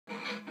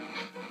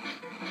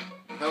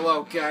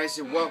Hello guys,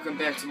 and welcome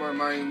back to more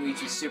Mario and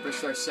Luigi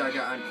Superstar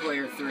Saga on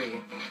Player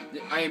 3.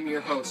 I am your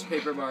host,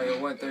 Paper Mario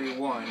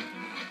 131,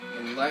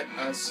 and let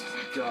us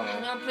go.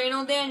 And I'm Plain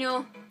Old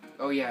Daniel.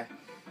 Oh yeah,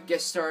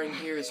 guest starring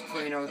here is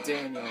Plain Old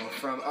Daniel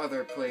from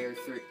other Player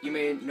 3. You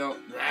may know...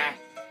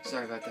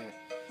 sorry about that.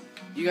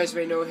 You guys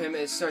may know him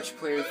as such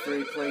Player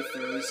 3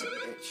 playthroughs.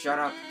 Shut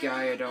up,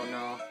 guy, I don't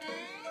know.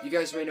 You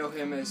guys may know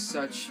him as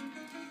such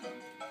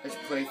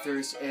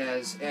playthroughs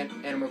as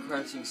Animal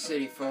Crossing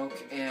City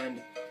Folk,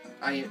 and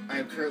I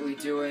am currently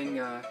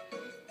doing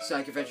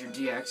Sonic Adventure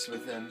DX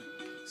with him,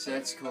 so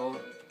that's cool.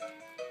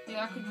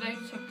 Yeah, because they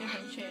took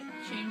different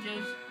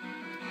changes.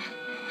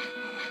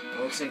 It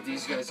looks like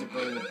these guys are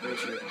building a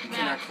bridge here. You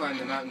cannot climb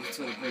the mountain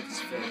until the bridge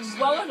is fixed.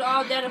 What was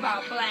all that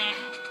about? Blah.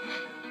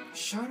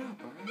 Shut up,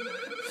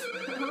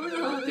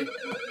 alright?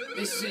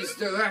 This is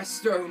the last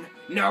stone.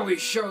 Now we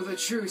show the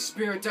true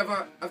spirit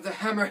of the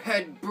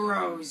Hammerhead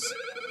Bros.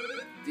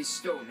 This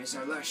stone is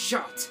our last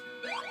shot.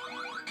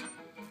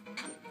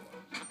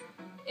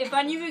 If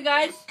any of you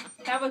guys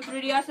have a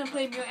 3DS and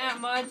play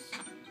Mutant Muds,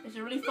 it's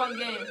a really fun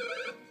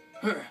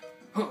game.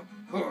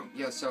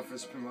 Yeah,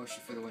 selfless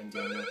promotion for the win,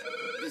 Daniel.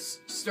 This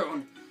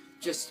stone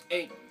just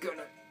ain't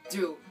gonna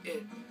do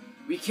it.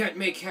 We can't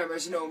make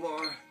hammers no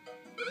more.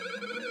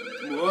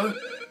 What?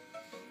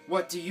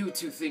 What do you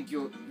two think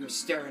you're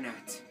staring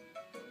at?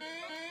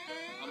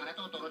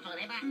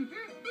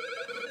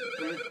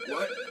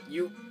 What?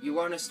 You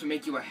want us to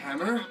make you a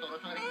hammer?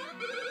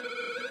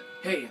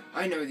 Hey,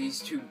 I know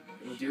these two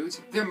dudes.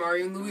 They're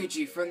Mario and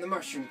Luigi from the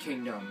Mushroom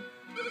Kingdom.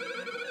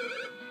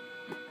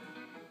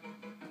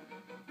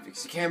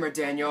 Fix the camera,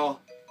 Daniel.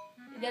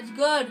 That's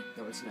good.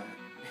 No, it's not.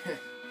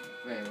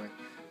 But anyway,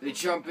 the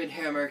Jumpin'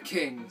 Hammer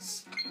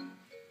Kings.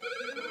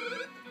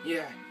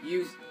 Yeah,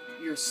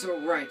 you're so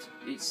right,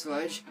 Eat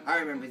Sledge. I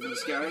remember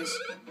these guys.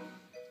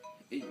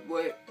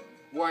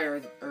 Why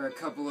are a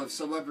couple of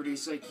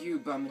celebrities like you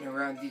bumming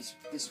around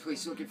this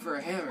place looking for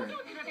a hammer?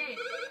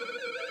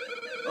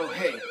 Oh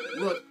hey,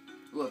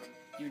 look,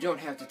 you don't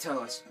have to tell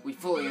us. We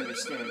fully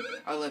understand.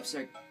 Our lips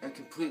are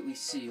completely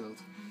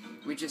sealed.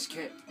 We just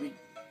can't,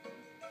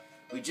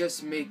 we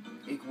just make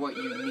what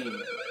you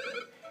need.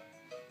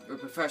 We're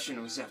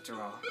professionals after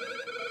all.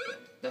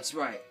 That's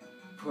right,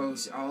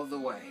 pros all the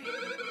way.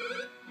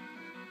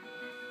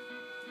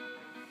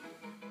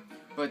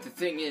 But the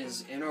thing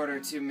is, in order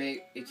to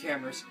make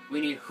cameras, we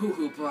need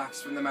hoo-hoo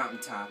blocks from the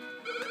mountaintop.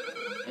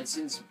 And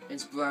since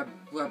it's blah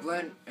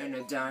and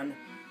Adon,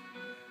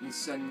 and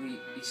suddenly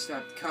he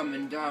stopped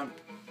coming down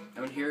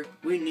here,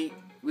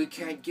 we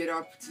can't get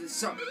up to the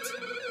summit.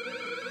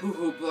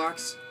 Hoo-hoo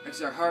blocks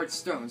are hard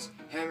stones.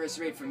 Hammers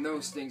made from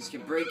those things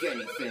can break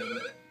anything.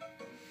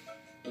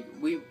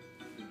 We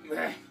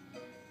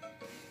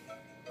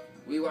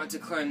want to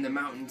climb the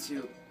mountain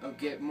to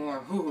get more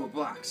hoo-hoo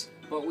blocks,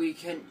 but we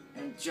can't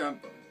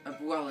jump up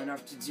well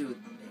enough to do it.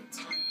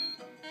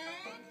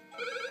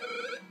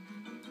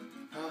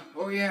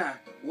 Oh yeah,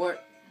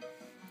 what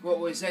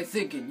was I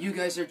thinking? You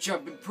guys are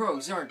jumping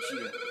pros, aren't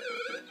you?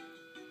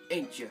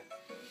 Ain't you?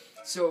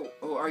 So,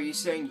 are you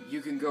saying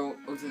you can go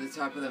to the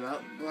top of the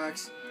mountain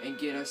blocks and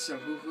get us some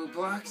hoo-hoo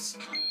blocks?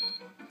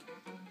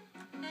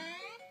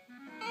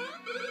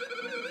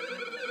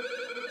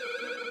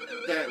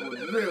 That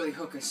would really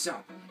hook us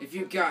up. If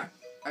you got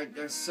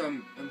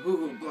some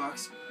hoo-hoo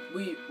blocks,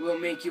 we will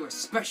make you a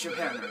special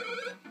hammer.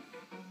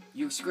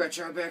 You scratch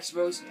our backs,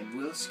 bros, and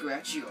we'll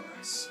scratch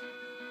yours.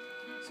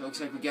 So it looks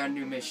like we got a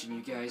new mission,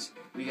 you guys.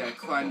 We gotta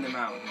climb the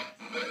mountain.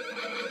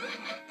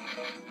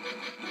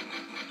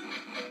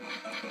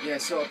 Yeah,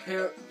 so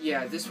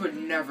this would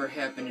never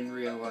happen in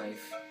real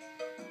life.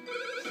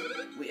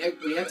 We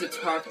have to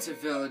talk to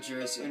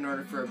villagers in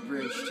order for a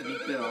bridge to be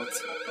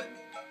built.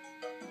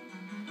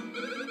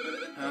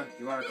 Huh?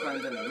 You want to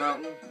climb down the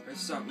mountain or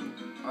something?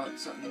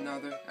 Something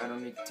other? I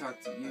don't need to talk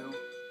to you.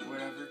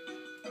 Whatever.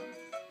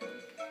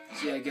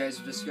 So yeah, guys,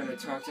 we're just gonna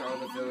talk to all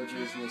the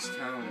villagers in this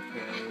town.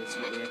 Apparently, that's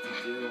what we have to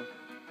do.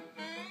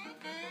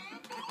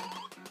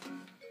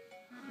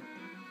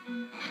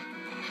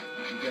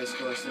 You guys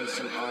can listen to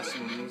some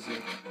awesome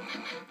music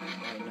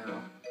right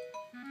now.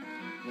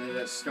 Maybe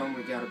that stone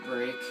we gotta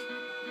break.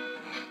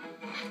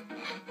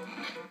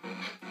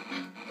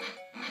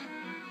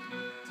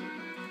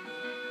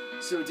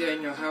 So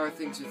Daniel, how are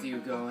things with you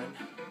going?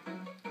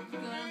 Good,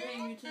 I'm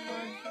paying you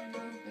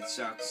 $2 It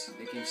sucks.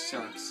 The game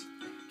sucks.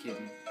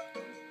 Kidding.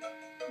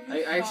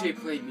 I actually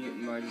played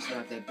Mutant Mud. It's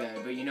not that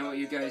bad. But you know what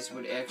you guys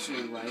would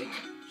actually like?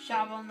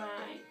 Shovel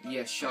Knight.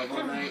 Yeah,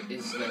 Shovel Knight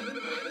is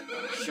the...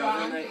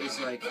 Shovel Knight is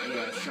like...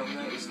 Yeah, Shovel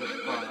Knight is the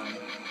bomb.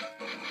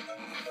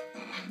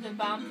 The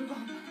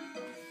bomb.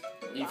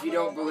 If you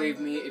don't believe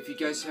me, if you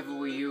guys have a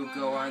Wii U,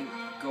 go on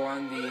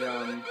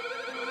the,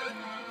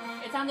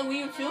 It's on the Wii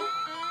U too?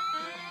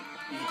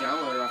 You can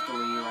download it off the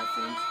Wii U, I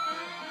think.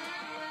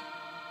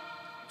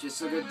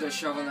 Just look at the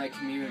Shovel Knight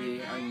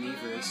community on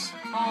Miiverse.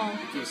 Oh.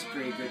 It gives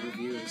pretty good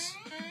reviews.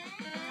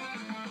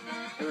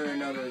 We're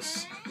in another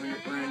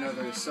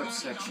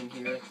subsection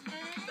here.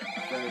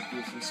 Gotta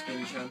do some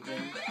spin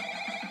jumping.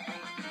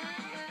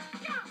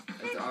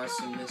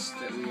 awesomeness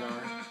that we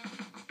are.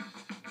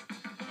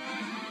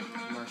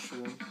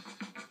 Mushroom.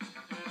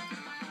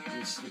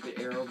 These stupid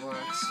arrow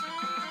blocks.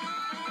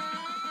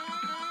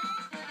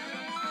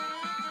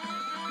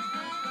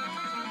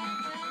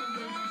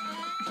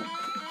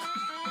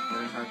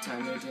 Having a hard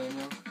time there,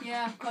 Daniel?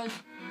 Yeah, cause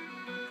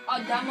a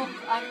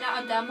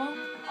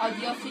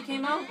DLC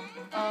came out,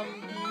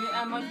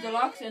 Mutant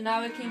Deluxe, and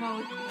now it came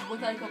out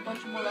with like a bunch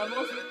of more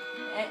levels,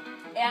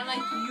 and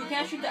like you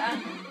can't shoot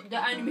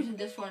the enemies in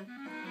this one.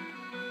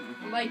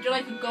 Like they're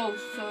like a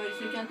ghost, so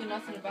you can't do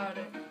nothing about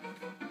it.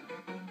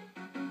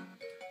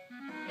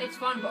 It's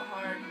fun but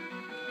hard.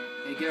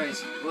 Hey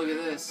guys, look at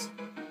this.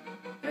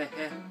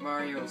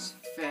 Mario's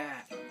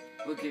fat.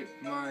 Look at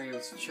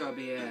Mario's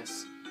chubby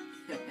ass.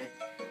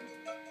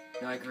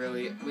 Like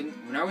really,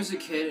 when I was a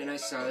kid and I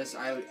saw this,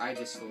 I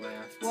just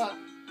laughed. What?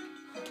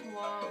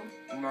 Wow.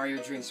 When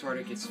Mario drinks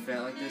water, gets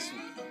fat like this.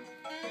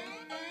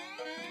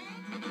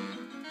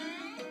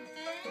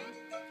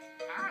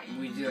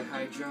 We do a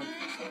high jump.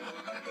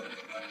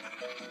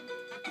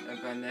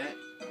 Up on that.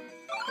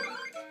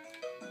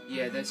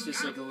 Yeah, that's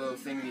just like a little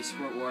thing that you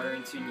squirt water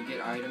into and you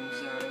get items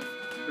out of.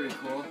 Pretty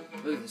cool.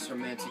 Look at this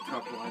romantic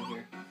couple on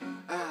here.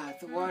 Ah,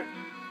 the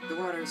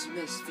water's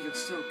mist feels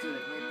so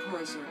good. My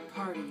pores are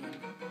partying.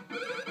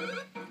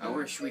 I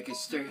wish we could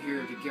stay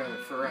here together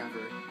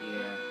forever.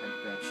 Yeah, I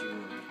bet you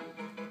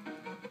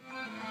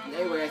would.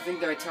 Anyway, I think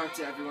that I talked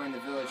to everyone in the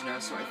village now,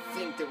 so I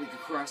think that we could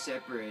cross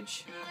that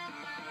bridge.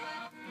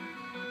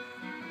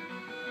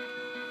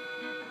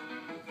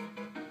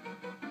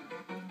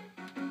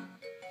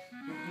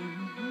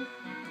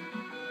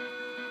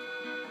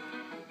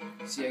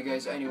 So yeah,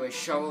 guys, anyway,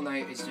 Shovel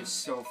Knight is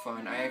just so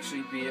fun. I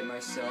actually beat it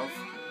myself,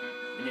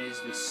 and it is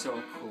just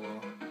so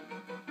cool.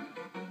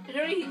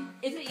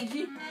 Is it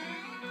easy?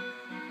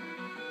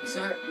 It's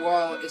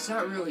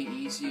not really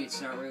easy,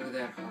 it's not really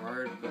that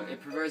hard, but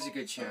it provides a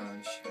good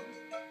challenge.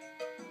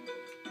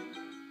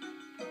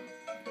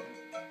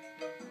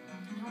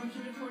 How much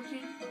is it,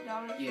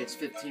 $14? Yeah, it's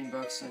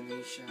 $15 on the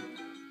eShop.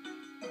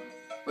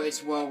 But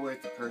it's well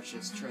worth the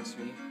purchase, trust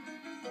me.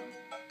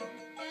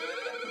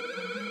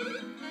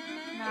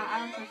 Nah, I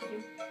don't trust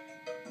you.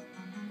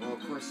 Well, of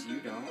course you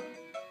don't.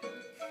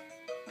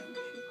 You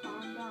should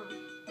calm down.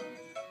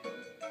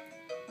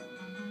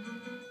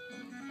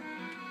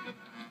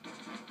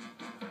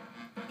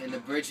 And the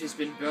bridge has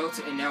been built,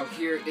 and now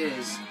here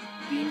is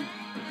the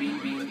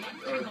Bean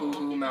Hoo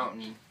Hoo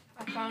Mountain.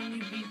 I found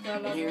you beat the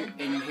level.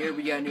 And here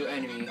we got a new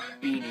enemy,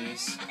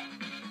 Beanies.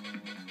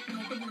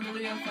 That could be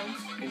really fun.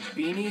 And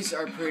Beanies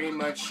are pretty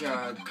much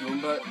the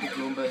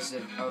Goombas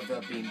of the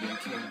Bean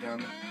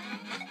Kingdom.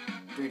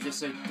 They're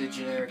just like the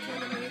generic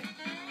enemy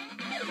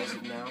as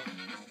of now.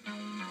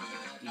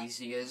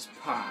 Easy as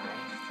pie.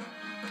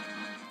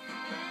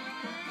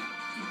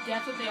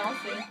 That's what they all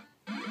say.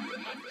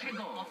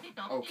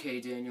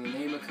 Okay, Daniel,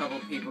 name a couple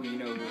people you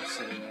know who will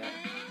say that.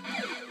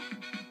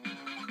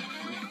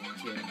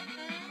 Okay.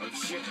 Oh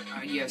shit.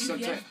 Yeah,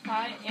 sometimes. Yes,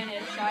 pie and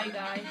a shy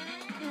guy.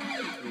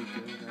 Pretty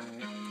good,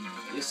 alright.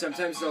 Yeah,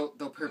 sometimes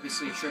they'll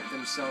purposely trick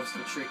themselves to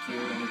trick you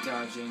into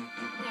dodging.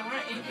 Yeah, we're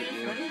at 8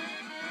 minutes, ready?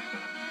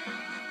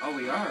 Oh,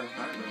 we are,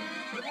 aren't we?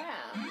 Yeah.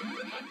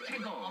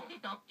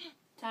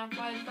 Time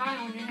flies by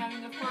when you're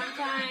having a fun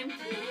time.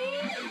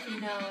 If you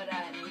know what I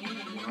mean.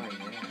 Oh,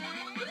 yeah.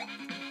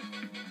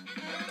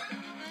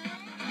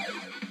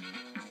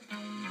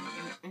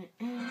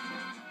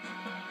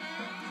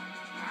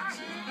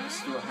 Let's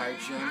do a high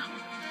jump,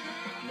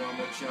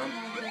 normal jump,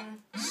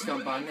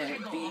 stomp on that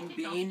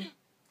bean,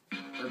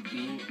 or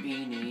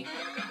beanie,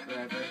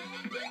 whatever.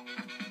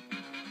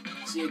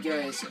 See you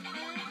guys.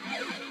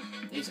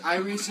 I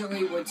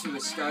recently went to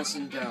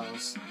Wisconsin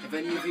Dells. Have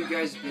any of you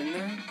guys been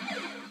there?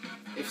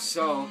 If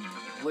so,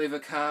 leave a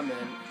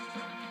comment.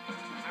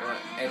 Or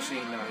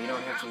actually, no, you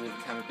don't have to leave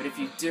a comment. But if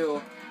you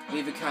do,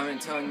 leave a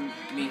comment telling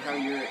me how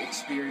your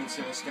experience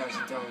in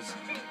Wisconsin Dells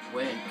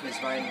went.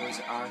 Because mine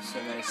was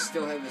awesome. And I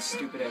still have a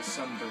stupid ass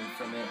sunburn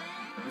from it.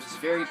 Which is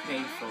very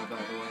painful, by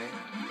the way.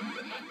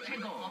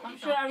 I'm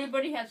sure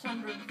everybody had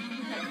sunburn.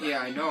 Yeah,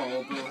 I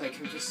know. But like,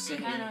 I'm just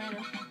saying. I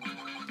know.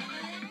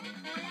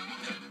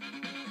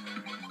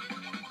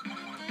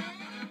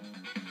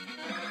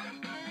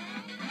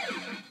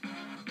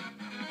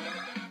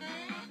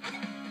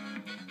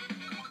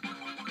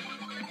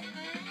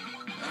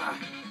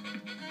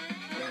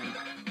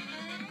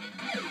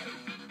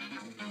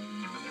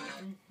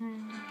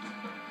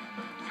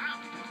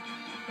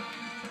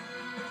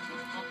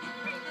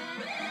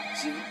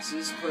 So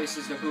this place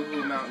is the Hoo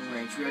Hoo Mountain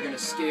Range. We are going to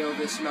scale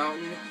this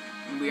mountain,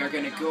 and we are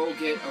going to go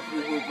get a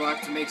Hoo Hoo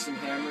block to make some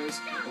hammers,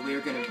 and we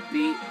are going to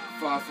beat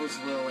Fawful's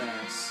little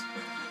ass.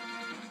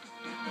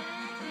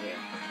 Yeah.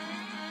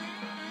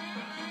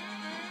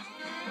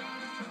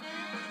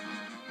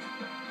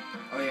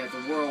 Oh yeah,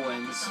 the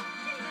whirlwinds.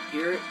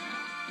 Here,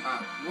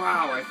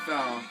 wow, I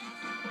fell.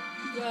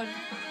 Good.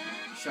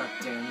 Shut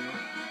Daniel.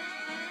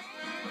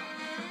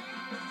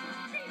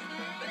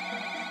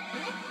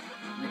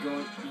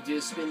 You do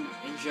a spin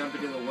and jump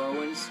into the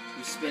whirlwinds.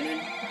 You're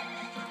spinning.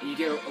 And you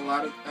get a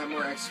lot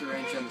more extra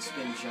range on the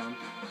spin jump,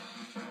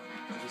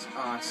 which is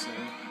awesome.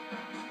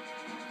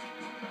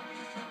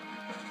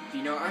 But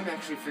you know, I'm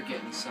actually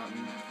forgetting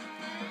something.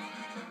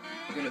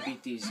 We're gonna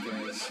beat these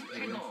guys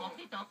here.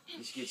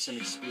 Just get some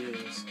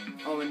experience.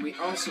 Oh, and we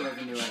also have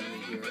a new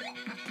enemy here.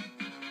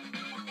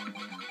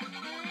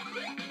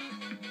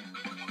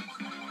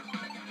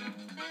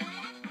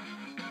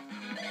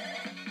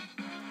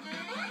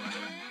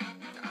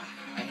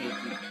 I hate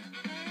them.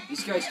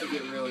 These guys can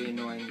get really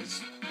annoying.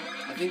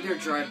 I think they're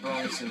dry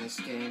bones in this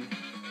game.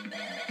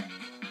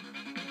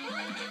 Oh,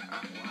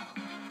 wow.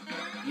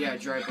 Yeah,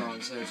 dry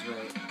bones, that's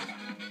right.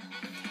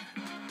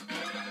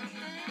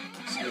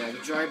 So yeah, the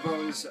dry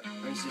bones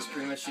is just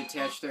pretty much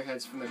detach their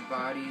heads from their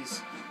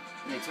bodies,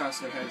 and they toss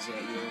their heads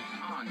at you.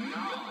 Oh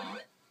no!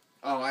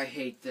 Oh, I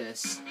hate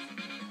this.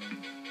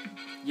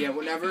 Yeah,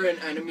 whenever an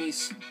enemy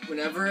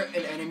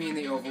in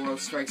the overworld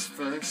strikes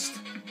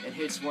first and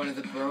hits one of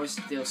the bros,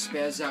 they'll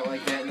spaz out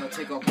like that, and they'll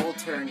take a whole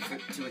turn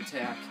to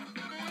attack.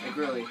 Like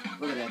really,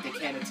 look at that, they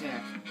can't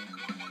attack.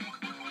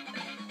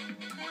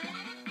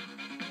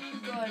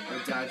 Good. Or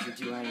dodge or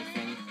do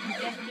anything.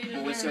 Definitely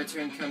But once their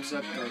turn comes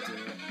up, they'll do it.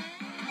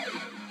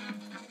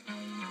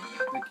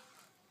 Like,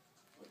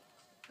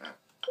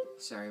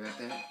 sorry about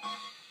that.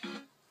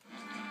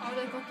 Oh,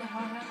 like what the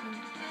hell happened?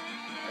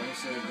 I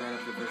just brought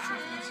up the virtual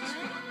console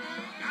screen.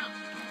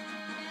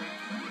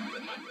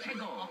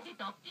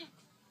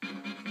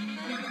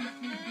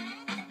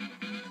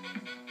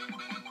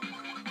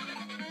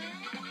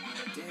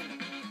 Damn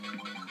it.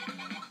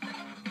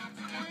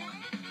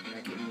 You're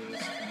not getting me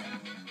this time.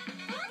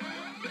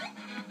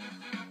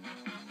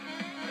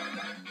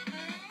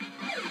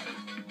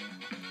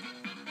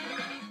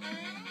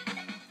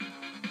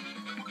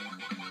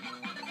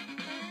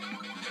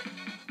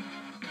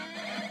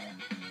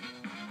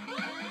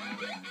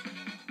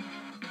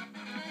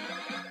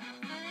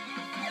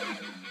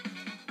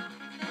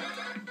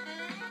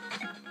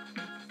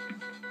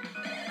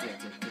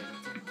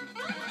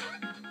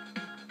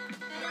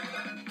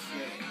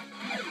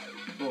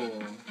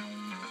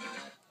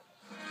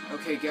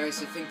 Okay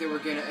guys, I think that we're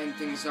gonna end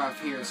things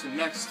off here. So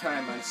next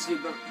time on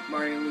Super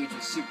Mario and Luigi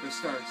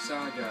Superstar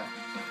Saga,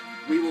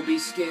 we will be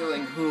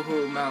scaling Hoo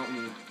Hoo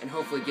Mountain and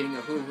hopefully getting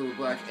a Hoo Hoo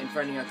block and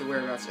finding out the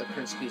whereabouts of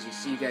Prince Peasy.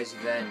 See you guys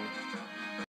then.